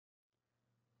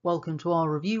Welcome to our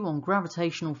review on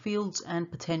gravitational fields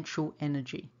and potential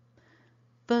energy.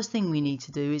 First thing we need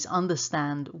to do is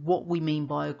understand what we mean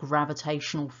by a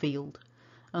gravitational field.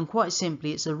 And quite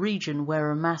simply, it's a region where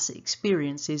a mass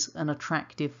experiences an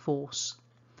attractive force.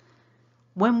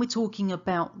 When we're talking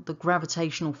about the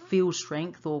gravitational field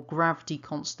strength or gravity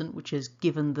constant, which is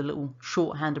given the little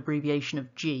shorthand abbreviation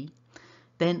of G,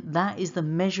 then that is the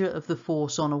measure of the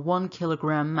force on a 1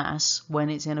 kilogram mass when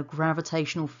it's in a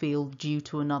gravitational field due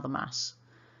to another mass.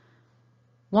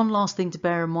 One last thing to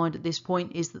bear in mind at this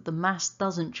point is that the mass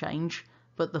doesn't change,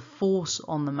 but the force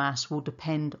on the mass will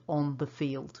depend on the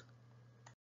field.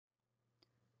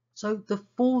 So the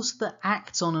force that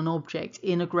acts on an object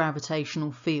in a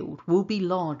gravitational field will be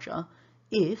larger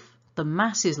if the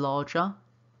mass is larger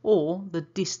or the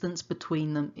distance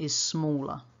between them is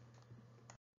smaller.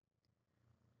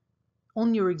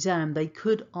 On your exam, they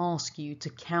could ask you to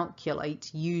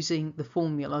calculate using the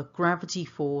formula gravity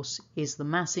force is the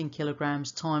mass in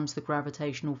kilograms times the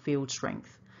gravitational field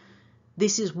strength.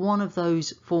 This is one of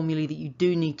those formulae that you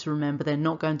do need to remember. They're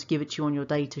not going to give it to you on your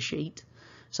data sheet.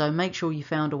 So make sure you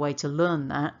found a way to learn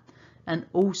that, and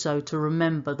also to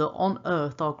remember that on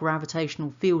Earth our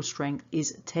gravitational field strength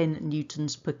is 10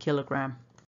 newtons per kilogram.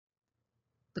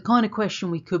 The kind of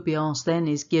question we could be asked then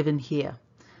is given here.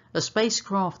 A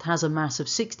spacecraft has a mass of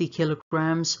 60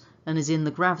 kilograms and is in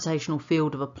the gravitational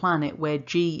field of a planet where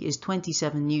G is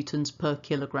 27 newtons per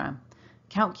kilogram.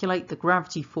 Calculate the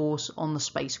gravity force on the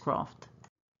spacecraft.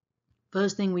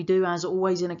 First thing we do, as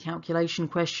always in a calculation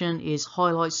question, is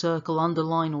highlight, circle,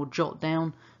 underline or jot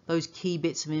down those key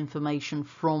bits of information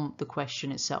from the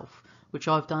question itself, which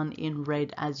I've done in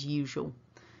red as usual.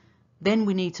 Then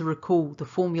we need to recall the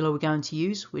formula we're going to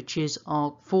use, which is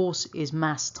our force is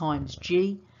mass times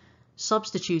G.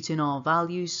 Substitute in our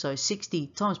values, so 60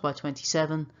 times by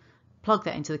 27, plug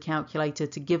that into the calculator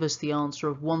to give us the answer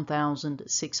of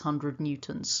 1,600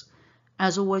 newtons.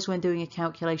 As always when doing a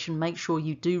calculation, make sure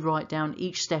you do write down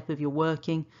each step of your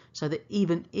working so that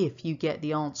even if you get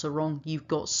the answer wrong, you've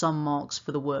got some marks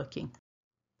for the working.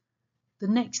 The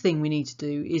next thing we need to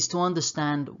do is to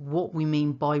understand what we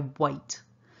mean by weight.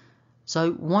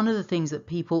 So one of the things that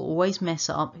people always mess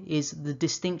up is the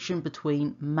distinction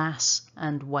between mass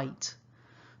and weight.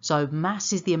 So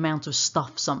mass is the amount of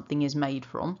stuff something is made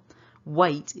from.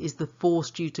 Weight is the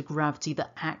force due to gravity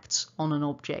that acts on an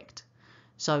object.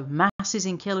 So mass is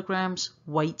in kilograms,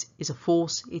 weight is a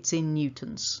force, it's in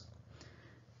newtons.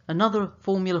 Another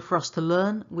formula for us to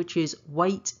learn, which is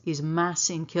weight is mass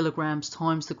in kilograms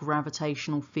times the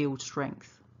gravitational field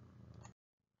strength.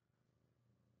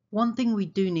 One thing we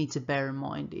do need to bear in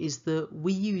mind is that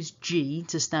we use G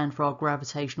to stand for our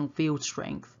gravitational field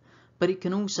strength, but it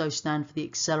can also stand for the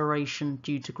acceleration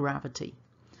due to gravity.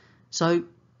 So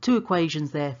two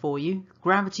equations there for you.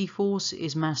 Gravity force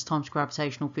is mass times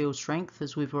gravitational field strength,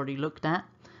 as we've already looked at,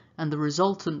 and the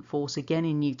resultant force, again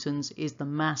in newtons, is the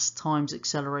mass times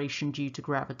acceleration due to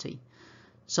gravity.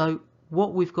 So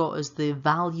what we've got as the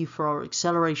value for our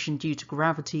acceleration due to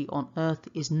gravity on Earth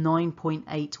is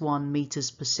 9.81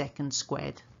 meters per second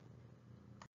squared.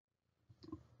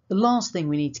 The last thing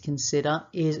we need to consider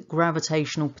is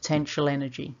gravitational potential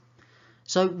energy.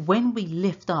 So when we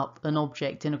lift up an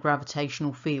object in a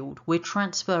gravitational field, we're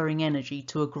transferring energy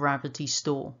to a gravity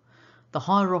store. The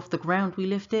higher off the ground we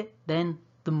lift it, then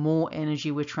the more energy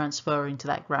we're transferring to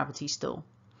that gravity store.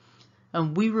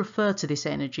 And we refer to this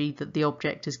energy that the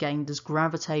object has gained as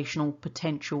gravitational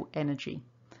potential energy.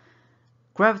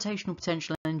 Gravitational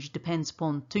potential energy depends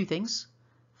upon two things.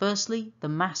 Firstly, the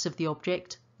mass of the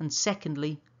object, and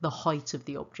secondly, the height of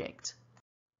the object.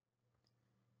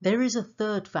 There is a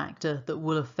third factor that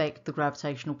will affect the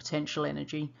gravitational potential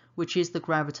energy, which is the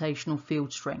gravitational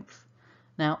field strength.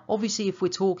 Now, obviously, if we're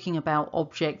talking about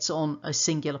objects on a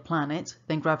singular planet,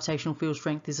 then gravitational field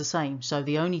strength is the same. So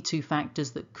the only two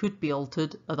factors that could be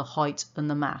altered are the height and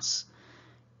the mass.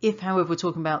 If, however, we're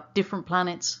talking about different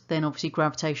planets, then obviously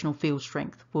gravitational field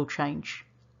strength will change.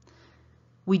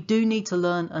 We do need to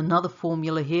learn another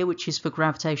formula here, which is for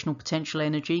gravitational potential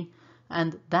energy,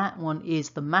 and that one is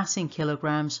the mass in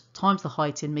kilograms times the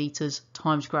height in meters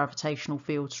times gravitational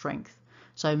field strength.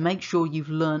 So make sure you've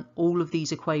learned all of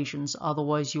these equations,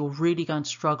 otherwise you're really going to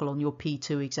struggle on your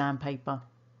P2 exam paper.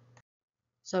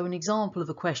 So an example of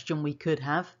a question we could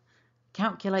have: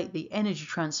 calculate the energy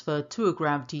transferred to a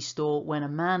gravity store when a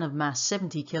man of mass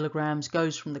 70 kilograms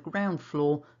goes from the ground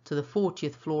floor to the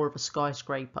 40th floor of a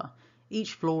skyscraper.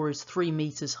 Each floor is 3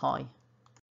 meters high.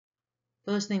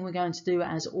 First thing we're going to do,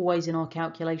 as always in our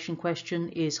calculation question,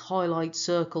 is highlight,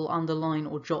 circle, underline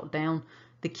or jot down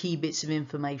the key bits of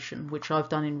information, which I've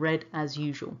done in red as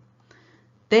usual.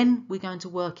 Then we're going to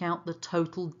work out the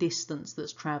total distance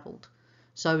that's travelled.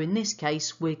 So in this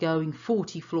case, we're going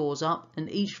 40 floors up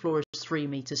and each floor is 3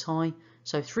 meters high.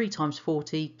 So 3 times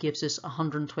 40 gives us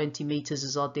 120 meters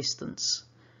as our distance.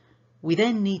 We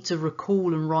then need to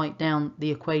recall and write down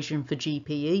the equation for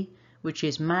GPE, which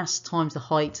is mass times the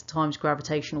height times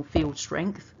gravitational field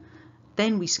strength.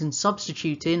 Then we can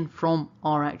substitute in from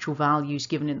our actual values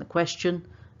given in the question,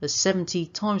 as 70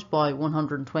 times by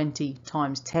 120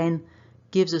 times 10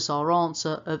 gives us our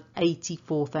answer of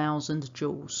 84,000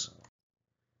 joules.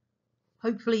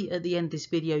 Hopefully at the end of this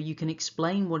video you can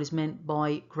explain what is meant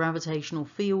by gravitational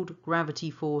field,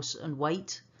 gravity force and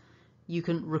weight. You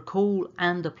can recall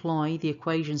and apply the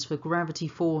equations for gravity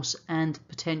force and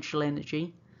potential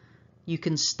energy. You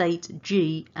can state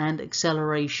g and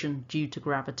acceleration due to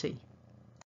gravity.